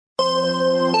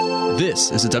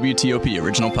This is a WTOP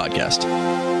original podcast.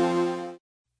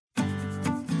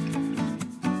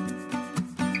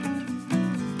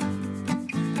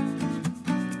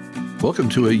 Welcome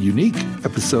to a unique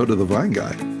episode of The Vine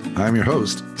Guy. I'm your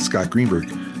host, Scott Greenberg.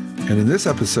 And in this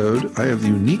episode, I have the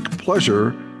unique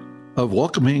pleasure of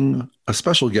welcoming a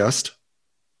special guest,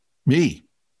 me.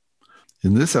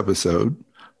 In this episode,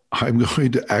 I'm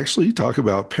going to actually talk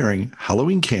about pairing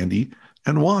Halloween candy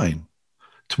and wine.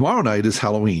 Tomorrow night is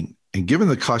Halloween, and given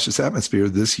the cautious atmosphere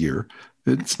this year,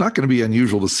 it's not going to be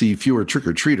unusual to see fewer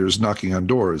trick-or-treaters knocking on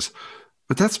doors.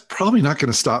 But that's probably not going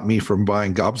to stop me from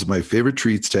buying gobs of my favorite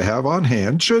treats to have on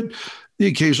hand should the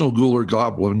occasional ghoul or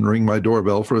goblin ring my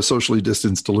doorbell for a socially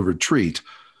distanced delivered treat.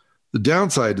 The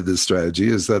downside to this strategy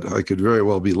is that I could very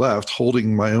well be left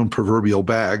holding my own proverbial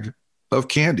bag of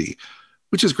candy,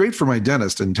 which is great for my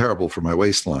dentist and terrible for my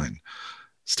waistline.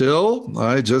 Still,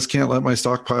 I just can't let my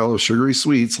stockpile of sugary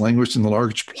sweets languish in the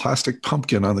large plastic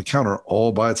pumpkin on the counter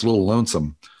all by its little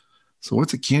lonesome. So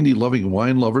what's a candy-loving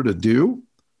wine lover to do?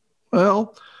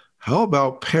 Well, how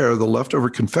about pair the leftover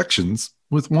confections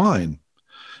with wine?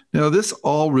 Now, this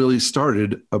all really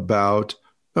started about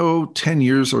 10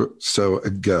 years or so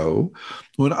ago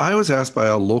when I was asked by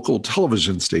a local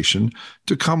television station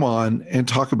to come on and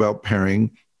talk about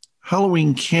pairing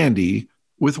Halloween candy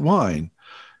with wine.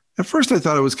 At first, I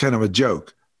thought it was kind of a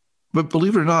joke, but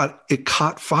believe it or not, it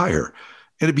caught fire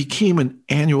and it became an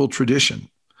annual tradition.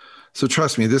 So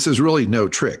trust me, this is really no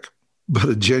trick, but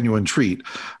a genuine treat.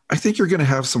 I think you're going to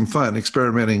have some fun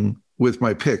experimenting with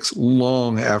my picks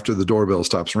long after the doorbell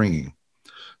stops ringing.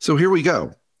 So here we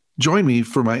go. Join me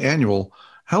for my annual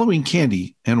Halloween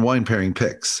candy and wine pairing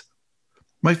picks.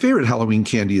 My favorite Halloween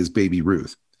candy is Baby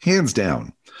Ruth, hands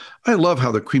down. I love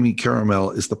how the creamy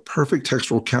caramel is the perfect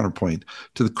textural counterpoint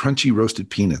to the crunchy roasted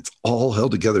peanuts, all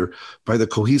held together by the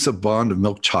cohesive bond of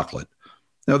milk chocolate.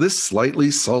 Now, this slightly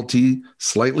salty,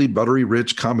 slightly buttery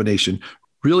rich combination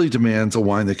really demands a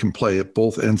wine that can play at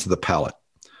both ends of the palate.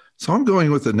 So I'm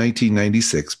going with the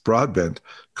 1996 Broadbent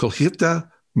Colheita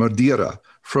Madeira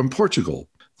from Portugal.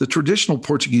 The traditional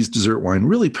Portuguese dessert wine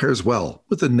really pairs well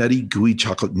with the nutty, gooey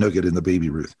chocolate nougat in the Baby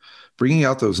Ruth, bringing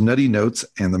out those nutty notes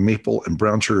and the maple and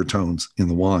brown sugar tones in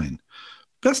the wine.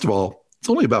 Best of all,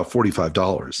 it's only about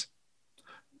 $45.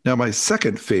 Now, my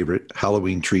second favorite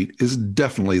Halloween treat is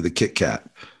definitely the Kit Kat.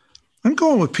 I'm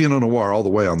going with Pinot Noir all the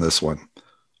way on this one.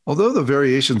 Although the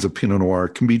variations of Pinot Noir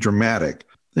can be dramatic,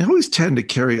 they always tend to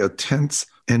carry a tense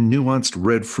and nuanced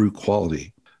red fruit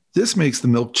quality. This makes the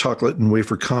milk chocolate and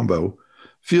wafer combo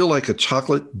feel like a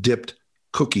chocolate-dipped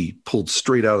cookie pulled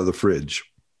straight out of the fridge.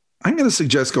 I'm going to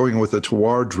suggest going with a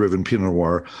terroir-driven Pinot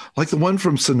Noir like the one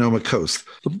from Sonoma Coast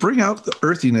to bring out the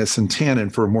earthiness and tannin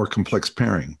for a more complex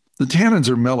pairing. The tannins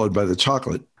are mellowed by the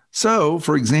chocolate. So,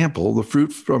 for example, the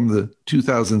fruit from the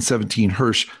 2017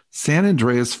 Hirsch San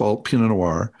Andreas Fault Pinot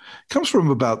Noir comes from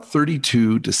about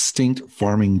 32 distinct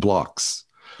farming blocks.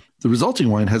 The resulting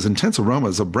wine has intense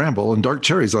aromas of bramble and dark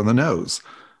cherries on the nose.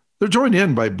 They're joined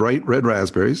in by bright red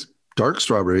raspberries, dark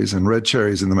strawberries, and red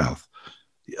cherries in the mouth.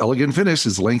 The elegant finish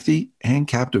is lengthy and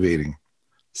captivating.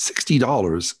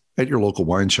 $60 at your local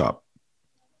wine shop.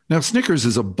 Now, Snickers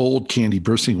is a bold candy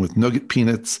bursting with nugget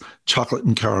peanuts, chocolate,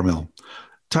 and caramel.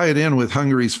 Tie it in with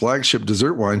Hungary's flagship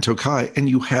dessert wine, Tokaji, and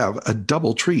you have a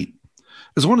double treat.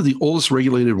 As one of the oldest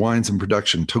regulated wines in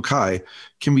production, Tokaji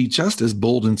can be just as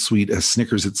bold and sweet as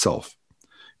Snickers itself.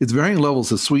 Its varying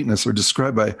levels of sweetness are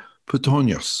described by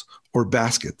Puttonyos, or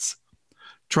baskets.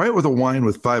 Try it with a wine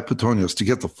with 5 Puttonyos to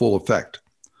get the full effect.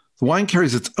 The wine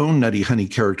carries its own nutty honey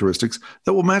characteristics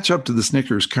that will match up to the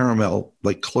Snickers caramel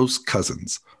like close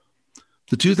cousins.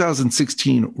 The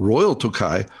 2016 Royal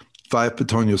Tokaji 5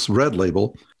 Puttonyos Red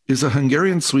Label is a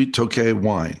Hungarian sweet Tokaj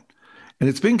wine, and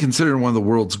it's been considered one of the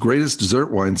world's greatest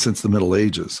dessert wines since the Middle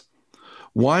Ages.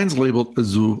 Wines labeled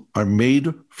Azul are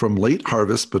made from late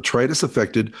harvest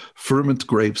botrytis-affected ferment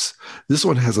grapes. This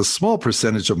one has a small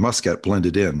percentage of muscat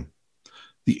blended in.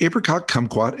 The apricot,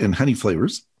 kumquat, and honey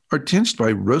flavors are tinged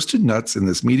by roasted nuts in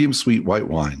this medium-sweet white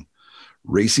wine.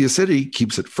 Racy acidity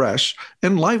keeps it fresh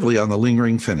and lively on the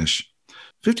lingering finish.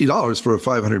 $50 for a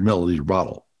 500 milliliter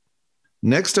bottle.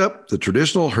 Next up, the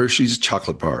traditional Hershey's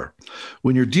chocolate bar.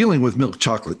 When you're dealing with milk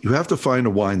chocolate, you have to find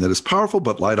a wine that is powerful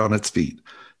but light on its feet.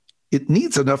 It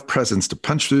needs enough presence to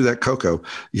punch through that cocoa,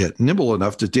 yet nimble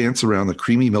enough to dance around the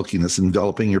creamy milkiness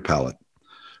enveloping your palate.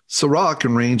 Syrah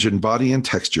can range in body and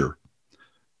texture,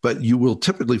 but you will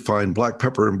typically find black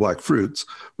pepper and black fruits,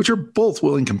 which are both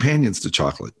willing companions to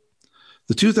chocolate.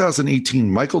 The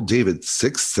 2018 Michael David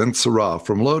 6th Sense Syrah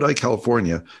from Lodi,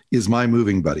 California is my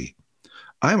moving buddy.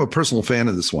 I am a personal fan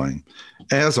of this wine,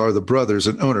 as are the brothers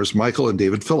and owners Michael and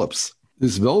David Phillips.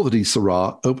 This velvety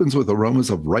Syrah opens with aromas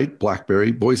of ripe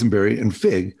blackberry, boysenberry, and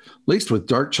fig, laced with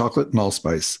dark chocolate and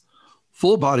allspice.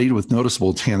 Full-bodied with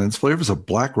noticeable tannins, flavors of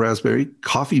black raspberry,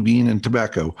 coffee bean, and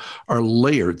tobacco are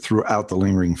layered throughout the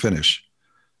lingering finish.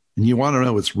 And you want to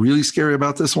know what's really scary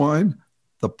about this wine?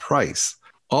 The price.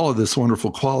 All of this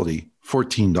wonderful quality,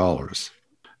 $14.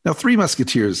 Now, Three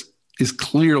Musketeers is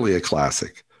clearly a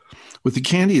classic. With the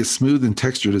candy as smooth and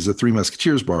textured as a Three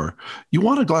Musketeers bar, you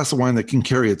want a glass of wine that can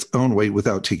carry its own weight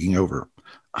without taking over.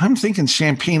 I'm thinking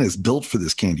champagne is built for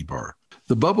this candy bar.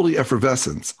 The bubbly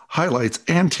effervescence highlights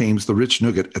and tames the rich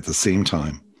nougat at the same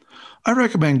time. I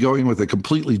recommend going with a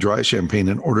completely dry champagne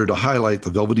in order to highlight the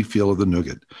velvety feel of the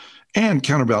nougat and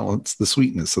counterbalance the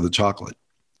sweetness of the chocolate.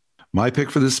 My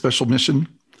pick for this special mission,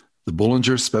 the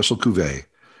Bollinger Special Cuvee.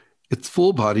 It's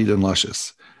full-bodied and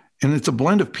luscious, and it's a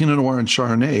blend of Pinot Noir and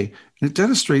Chardonnay, and it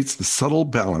demonstrates the subtle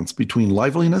balance between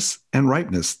liveliness and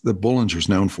ripeness that Bollinger's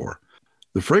known for.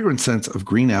 The fragrant scents of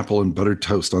green apple and buttered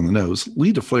toast on the nose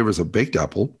lead to flavors of baked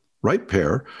apple, ripe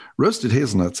pear, roasted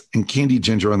hazelnuts, and candied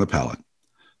ginger on the palate.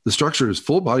 The structure is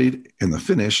full-bodied, and the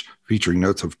finish, featuring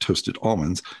notes of toasted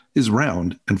almonds, is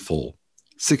round and full.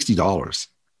 $60.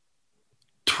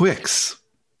 Twix.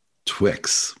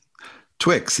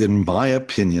 Twix, in my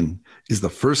opinion, is the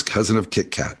first cousin of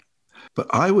Kit Kat. But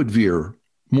I would veer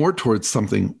more towards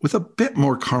something with a bit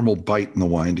more caramel bite in the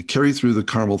wine to carry through the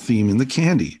caramel theme in the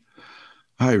candy.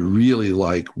 I really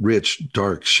like rich,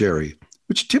 dark sherry,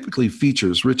 which typically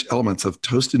features rich elements of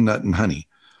toasted nut and honey.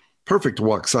 Perfect to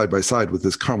walk side by side with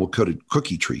this caramel-coated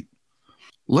cookie treat.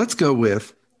 Let's go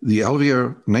with the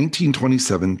Alvear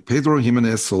 1927 Pedro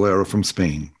Ximenez Solera from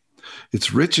Spain.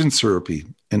 It's rich and syrupy,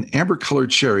 and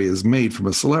amber-colored sherry is made from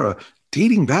a Solera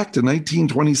dating back to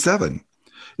 1927.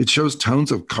 It shows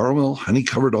tones of caramel,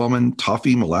 honey-covered almond,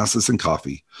 toffee, molasses, and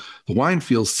coffee. The wine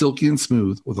feels silky and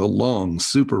smooth with a long,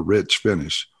 super rich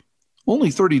finish. Only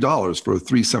 $30 for a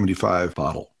 $3.75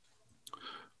 bottle.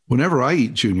 Whenever I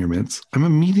eat Junior Mints, I'm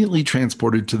immediately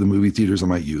transported to the movie theaters of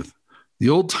my youth. The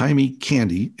old-timey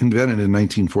candy, invented in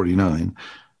 1949,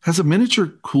 has a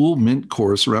miniature cool mint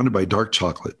core surrounded by dark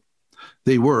chocolate.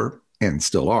 They were, and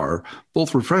still are,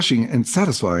 both refreshing and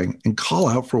satisfying, and call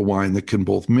out for a wine that can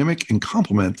both mimic and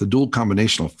complement the dual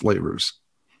combination of flavors.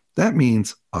 That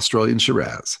means Australian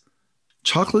Shiraz.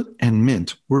 Chocolate and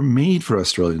mint were made for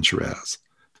Australian Shiraz.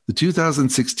 The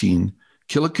 2016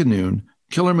 Kilikanoon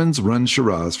Killerman's Run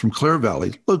Shiraz from Clare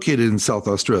Valley, located in South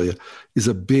Australia, is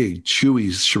a big,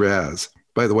 chewy Shiraz.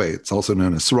 By the way, it's also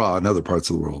known as Syrah in other parts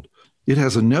of the world. It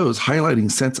has a nose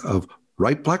highlighting scents of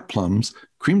ripe black plums,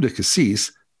 creme de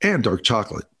cassis, and dark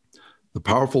chocolate. The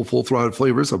powerful full-throated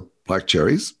flavors of black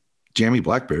cherries, jammy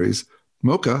blackberries,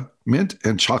 mocha, mint,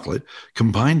 and chocolate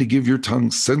combine to give your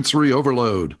tongue sensory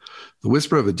overload. The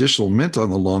whisper of additional mint on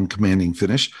the long, commanding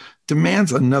finish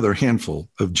demands another handful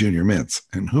of Junior Mints,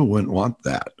 and who wouldn't want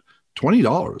that?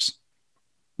 $20.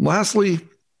 Lastly,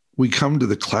 we come to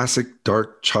the classic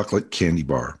dark chocolate candy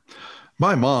bar.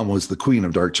 My mom was the queen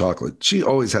of dark chocolate. She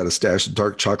always had a stash of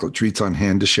dark chocolate treats on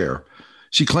hand to share.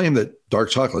 She claimed that dark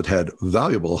chocolate had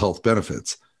valuable health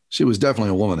benefits. She was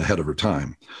definitely a woman ahead of her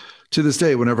time. To this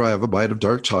day, whenever I have a bite of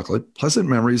dark chocolate, pleasant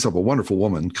memories of a wonderful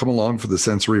woman come along for the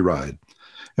sensory ride.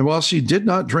 And while she did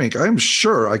not drink, I'm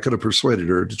sure I could have persuaded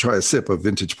her to try a sip of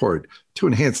vintage port to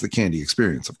enhance the candy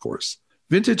experience, of course.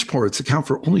 Vintage ports account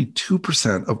for only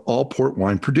 2% of all port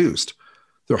wine produced.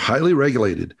 They're highly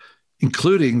regulated,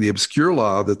 including the obscure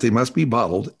law that they must be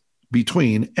bottled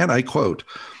between, and I quote,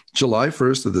 July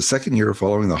 1st of the second year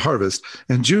following the harvest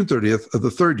and June 30th of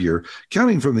the third year,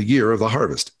 counting from the year of the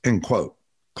harvest, end quote.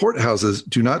 Port houses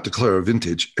do not declare a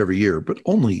vintage every year, but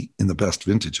only in the best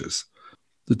vintages.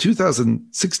 The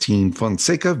 2016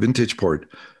 Fonseca Vintage Port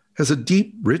has a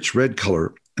deep, rich red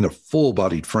color and a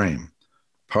full-bodied frame.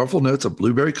 Powerful notes of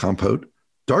blueberry compote,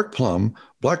 dark plum,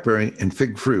 blackberry, and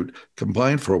fig fruit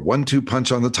combine for a 1-2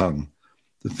 punch on the tongue.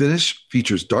 The finish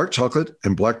features dark chocolate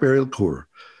and blackberry liqueur,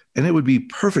 and it would be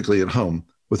perfectly at home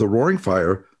with a roaring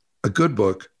fire, a good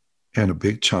book, and a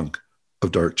big chunk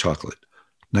of dark chocolate.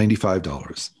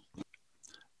 $95.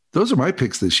 Those are my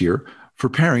picks this year for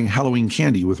pairing Halloween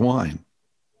candy with wine.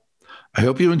 I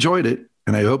hope you enjoyed it,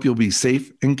 and I hope you'll be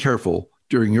safe and careful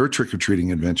during your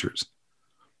trick-or-treating adventures.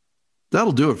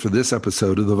 That'll do it for this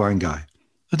episode of The Vine Guy,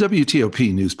 a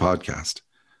WTOP news podcast.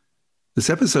 This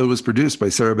episode was produced by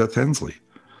Sarah Beth Hensley.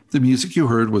 The music you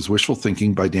heard was Wishful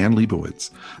Thinking by Dan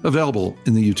Leibowitz, available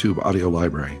in the YouTube audio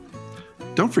library.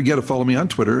 Don't forget to follow me on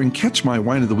Twitter and catch my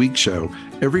Wine of the Week show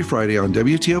every Friday on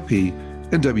WTOP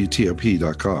and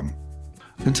WTOP.com.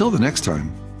 Until the next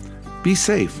time, be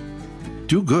safe,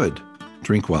 do good,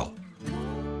 drink well.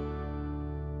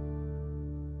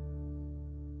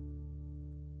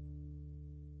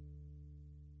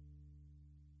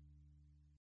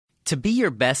 To be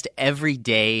your best every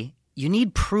day, you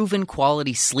need proven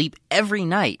quality sleep every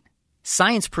night.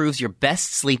 Science proves your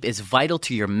best sleep is vital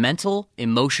to your mental,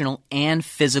 emotional, and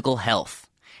physical health.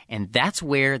 And that's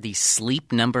where the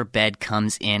Sleep Number bed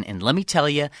comes in. And let me tell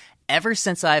you, ever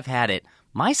since I've had it,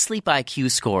 my sleep IQ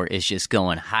score is just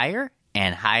going higher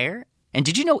and higher. And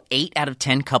did you know 8 out of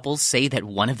 10 couples say that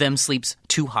one of them sleeps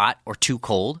too hot or too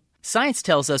cold? Science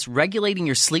tells us regulating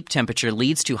your sleep temperature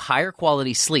leads to higher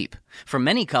quality sleep. For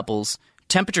many couples,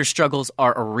 temperature struggles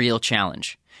are a real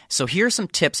challenge. So here are some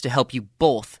tips to help you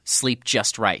both sleep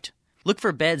just right. Look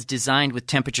for beds designed with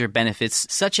temperature benefits,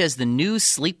 such as the new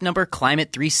Sleep Number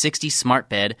Climate 360 Smart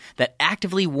Bed that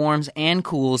actively warms and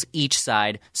cools each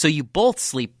side so you both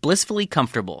sleep blissfully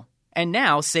comfortable. And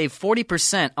now save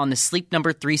 40% on the Sleep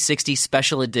Number 360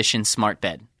 Special Edition Smart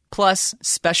Bed, plus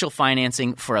special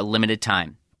financing for a limited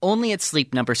time. Only at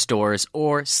Sleep Number stores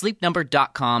or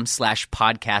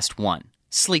sleepnumber.com/podcast1.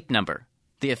 Sleep Number,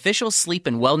 the official sleep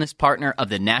and wellness partner of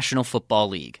the National Football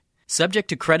League. Subject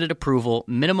to credit approval,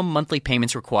 minimum monthly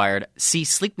payments required. See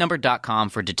sleepnumber.com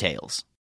for details.